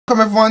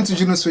Welcome everyone to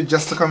Junosuede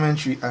Just a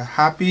Commentary. A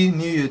happy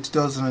new year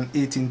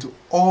 2018 to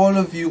all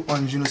of you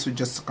on Junosuede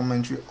Just a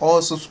Commentary.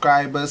 All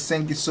subscribers,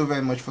 thank you so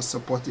very much for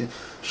supporting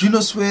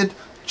Junosuede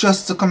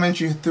Just a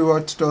Commentary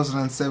throughout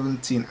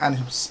 2017. And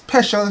a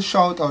special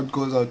shout out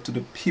goes out to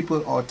the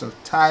people out of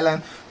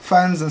Thailand,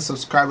 fans and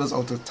subscribers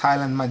out of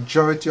Thailand.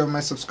 Majority of my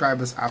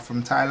subscribers are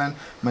from Thailand.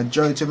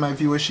 Majority of my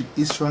viewership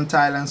is from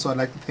Thailand. So I'd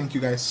like to thank you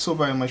guys so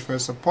very much for your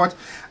support.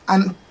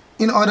 And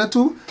in order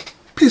to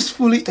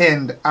peacefully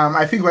end,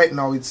 I think right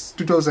now it's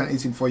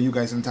 2018 for you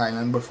guys in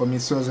Thailand, but for me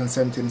it's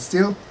 2017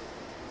 still.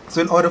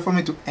 So in order for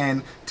me to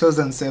end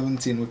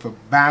 2017 with a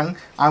bang,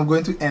 I'm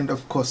going to end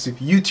of course with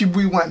YouTube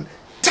Rewind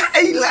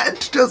Thailand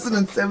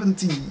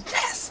 2017.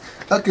 Yes!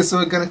 Okay, so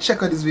we're gonna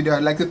check out this video.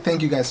 I'd like to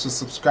thank you guys for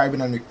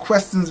subscribing and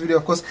requesting this video.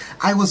 Of course,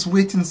 I was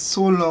waiting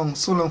so long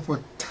for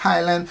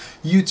Thailand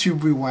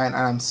YouTube Rewind,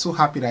 and I'm so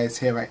happy that it's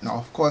here right now.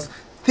 Of course,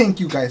 thank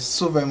you guys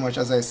so very much.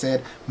 As I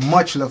said,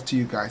 much love to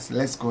you guys.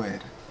 Let's go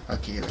ahead.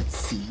 Okay, let's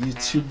see.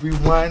 YouTube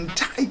Rewind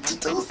Thai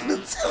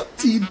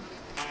 2017.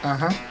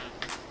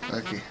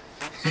 Okay.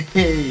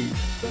 Hey.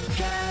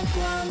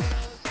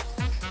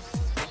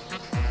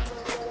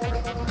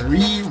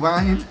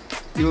 Rewind.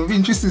 It will be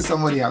interesting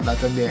somebody have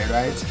that on there,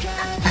 right?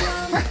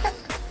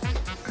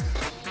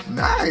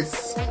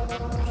 Nice.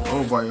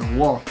 Oh boy,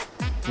 war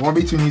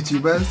between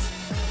YouTubers.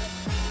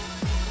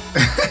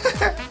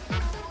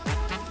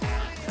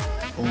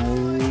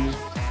 Oh.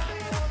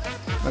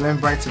 Well, I'm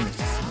brighten it.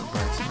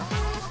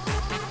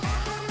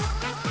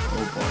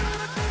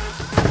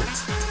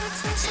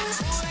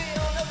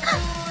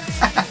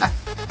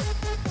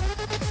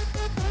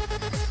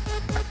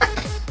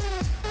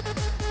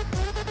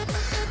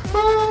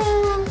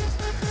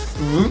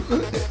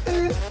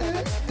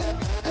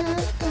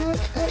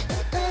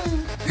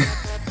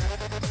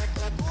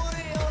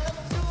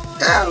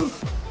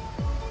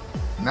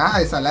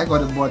 Nice, I like how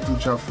the bottle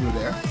drop through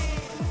there.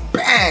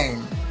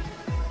 Bang!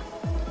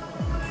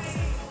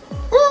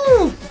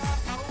 Woo!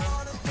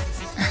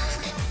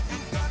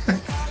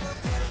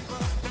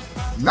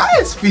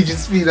 Nice fidget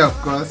speed, of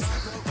course.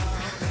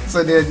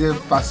 So they're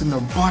passing a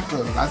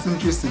bottle. That's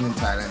interesting in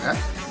Thailand, eh?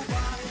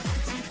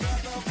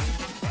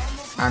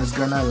 And it's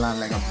gonna land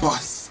like a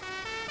boss.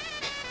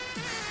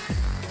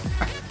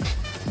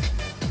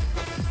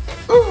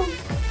 Ooh.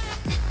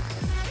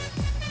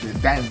 The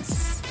dance.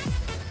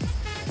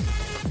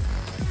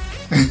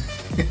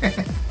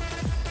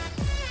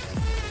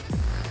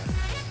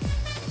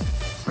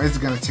 Where is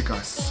it gonna take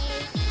us?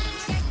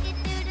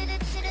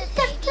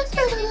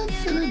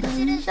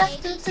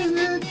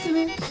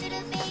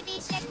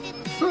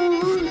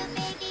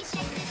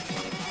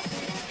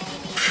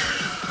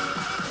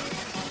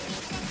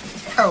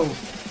 Oh.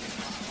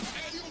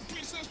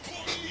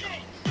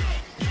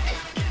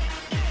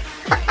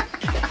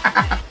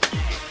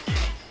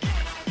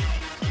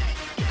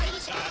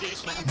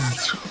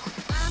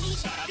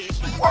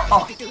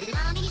 Wow.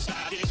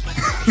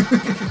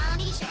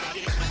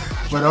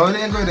 But how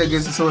they going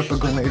against the sword for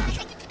gonna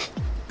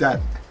that?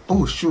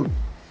 Oh shoot.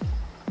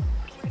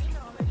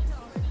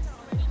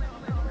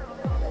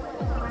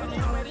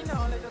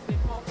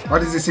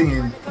 What is he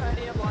singing?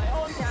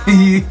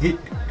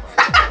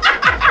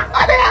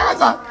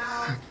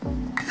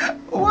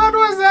 What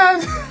was that?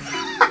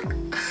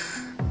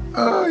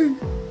 Oh.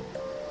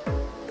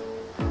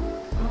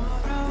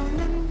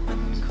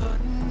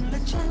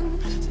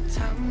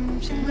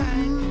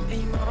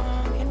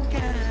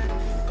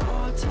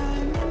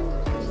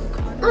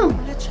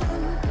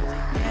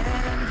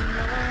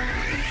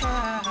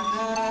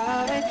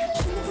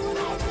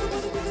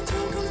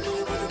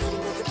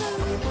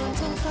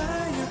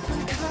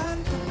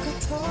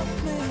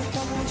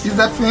 Is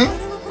that thing?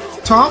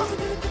 Tom?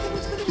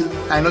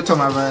 I know Tom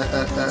have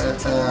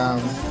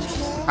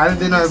I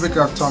don't know a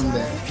picture of Tom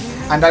there.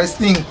 And that is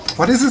thing.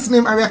 What is his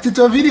name? I reacted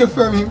to a video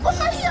from him. Oh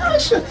my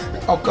gosh!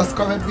 Of course,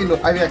 comment below.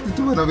 I reacted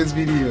to one of his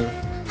videos.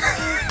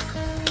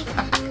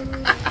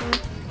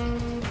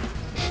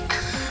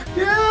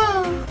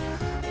 Yeah.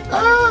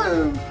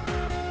 Oh.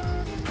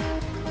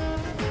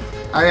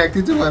 I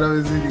reacted to one of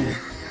his videos.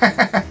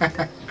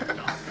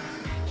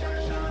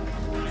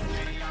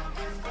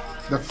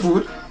 The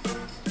food.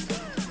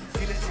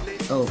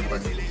 Oh boy.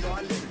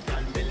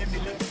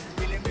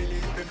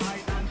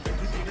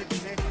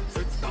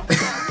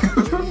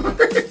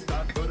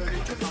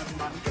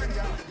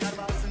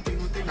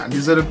 And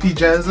these are the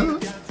pizzas.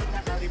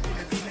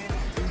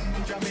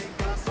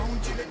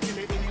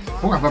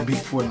 Oh, I have a big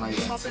phone, my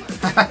God.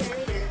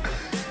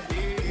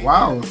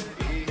 Wow.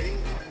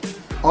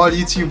 All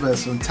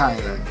YouTubers from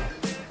Thailand.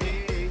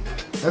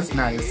 That's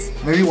nice.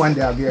 Maybe one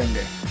day I'll be in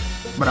there.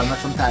 But I'm not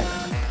from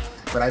Thailand.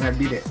 But I might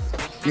be there.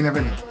 You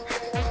never know.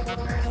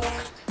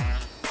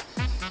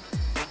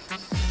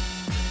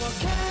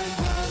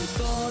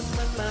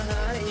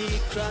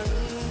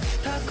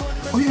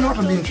 Oh, you know what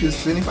would be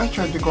interesting? If I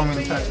tried to come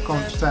to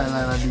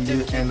Thailand and do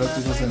the end of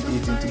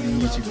 2018 to be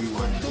YouTube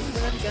Rewind.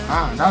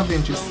 Ah, that would be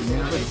interesting, you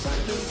know?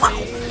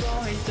 Wow!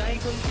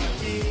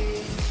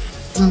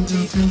 Dun,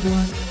 dun, dun,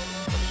 dun.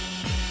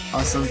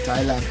 Awesome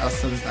Thailand,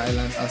 awesome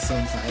Thailand,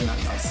 awesome Thailand,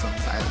 awesome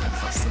Thailand,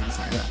 awesome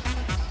Thailand.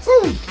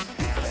 Woo!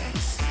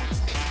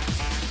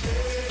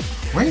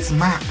 Where's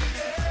Mac?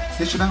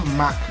 They should have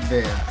Mac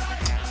there.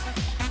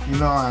 You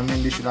know what I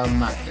mean? They should have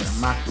Mac there.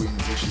 Mac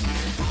wins. They should be there.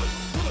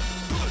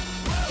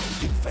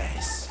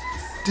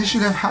 They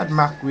should have had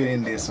Mac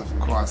winning this, of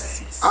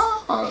course.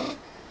 Oh, oh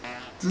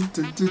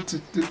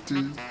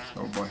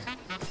boy.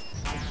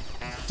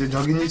 The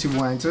jogging YouTube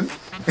one too.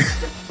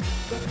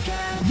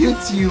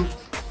 YouTube,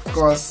 of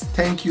course.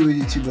 Thank you,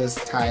 YouTubers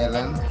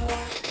Thailand.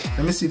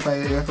 Let me see if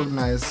I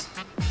recognize.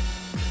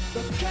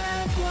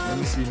 Let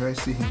me see if I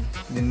see him.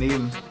 The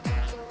name.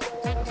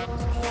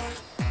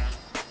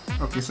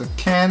 Okay, so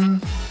Ken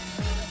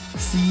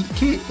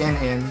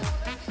CKNN.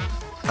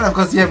 And of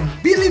course, yeah,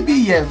 Billy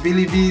B. Yeah,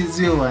 Billy B is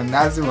the one.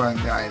 That's the one,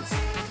 guys.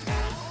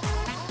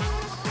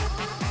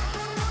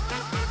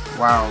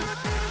 Wow.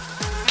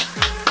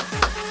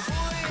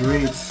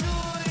 Great.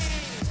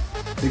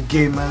 The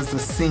gamers, the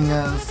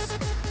singers.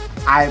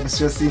 I was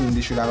just saying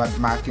they should have had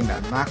Mac in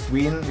that. Mac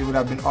win, it would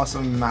have been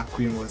awesome if Mac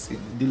Queen was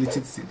in.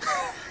 Deleted scene.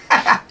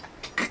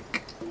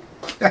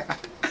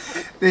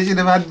 They should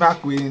have had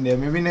Mac Win in there.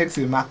 Maybe next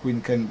year Mac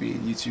Win can be in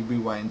YouTube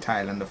in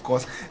Thailand, of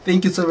course.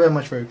 Thank you so very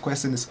much for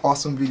requesting this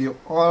awesome video.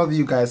 All of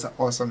you guys are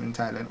awesome in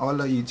Thailand. All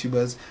the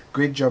YouTubers,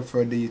 great job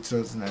for the year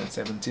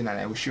 2017, and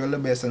I wish you all the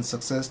best and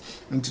success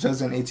in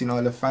 2018.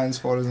 All the fans,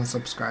 followers and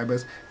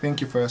subscribers,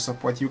 thank you for your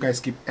support. You guys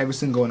keep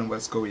everything going and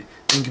what's going.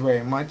 Thank you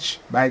very much.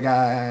 Bye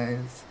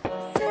guys.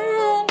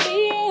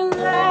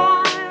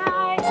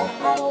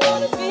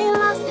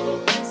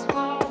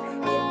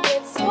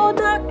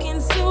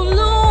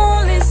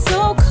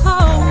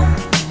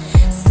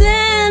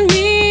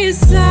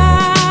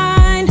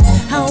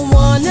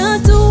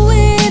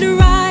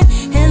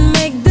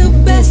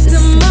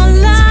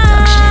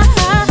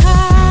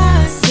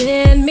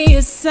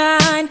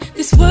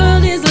 This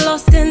world is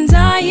lost and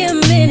I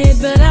am in it,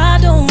 but I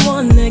don't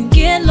wanna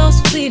get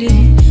lost with it,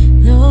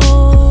 no.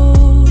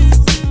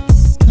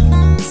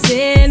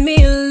 Send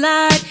me a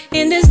light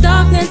in this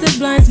darkness that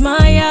blinds my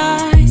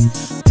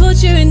eyes,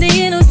 torturing the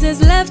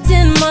innocence left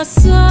in my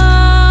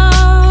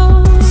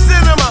soul.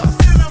 Cinema.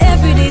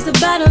 Every day's a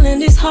battle in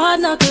this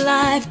hard knock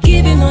life,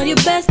 giving all your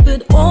best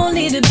but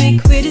only to be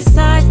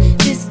criticized,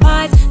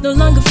 despised, no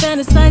longer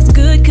fantasize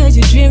good cause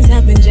your dreams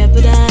have been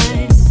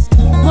jeopardized.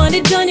 Want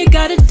it done, you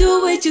gotta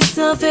do it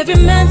yourself. Every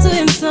man to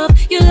himself.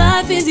 Your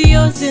life is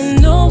yours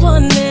and no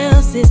one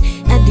else's.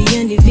 At the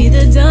end, you've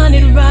either done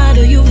it right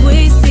or you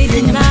wasted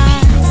your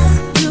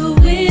life. Do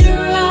it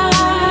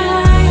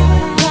right.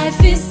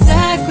 Life is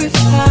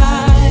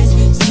sacrifice,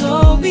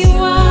 so be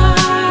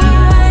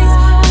wise.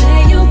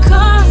 Play your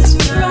cards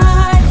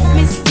right.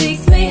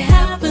 Mistakes may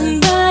happen,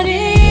 but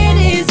it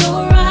is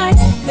alright.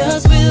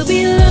 Cause we'll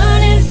be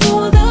learning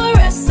for the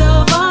rest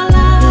of our lives.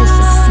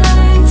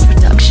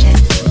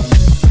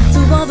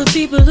 All the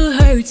people who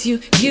hurt you,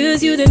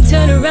 use you, then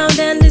turn around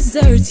and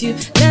desert you.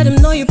 Let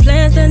them know your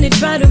plans and they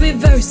try to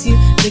reverse you.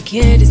 Look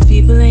here, these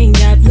people ain't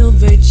got no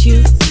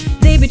virtue.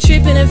 They be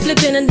tripping and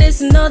flipping and this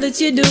and all that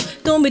you do.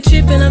 Don't be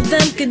tripping of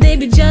them, cause they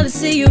be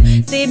jealous of you.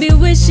 They be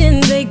wishing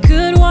they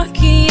could walk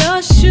in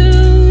your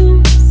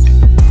shoes.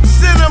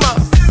 Cinema.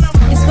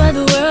 It's what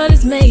the world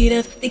is made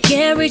of. They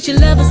can't reach your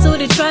level, so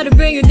they try to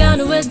bring you down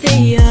to where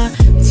they are.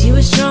 But you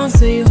are strong,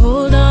 so you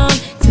hold on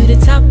to the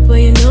top where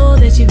you know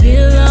that you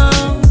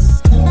belong.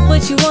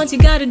 What you want, you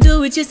gotta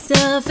do it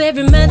yourself.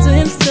 Every man to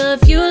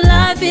himself. Your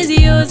life is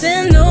yours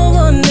and no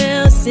one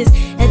else's.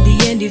 At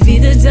the end, you've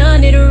either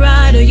done it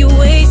right or you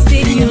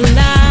wasted your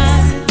life.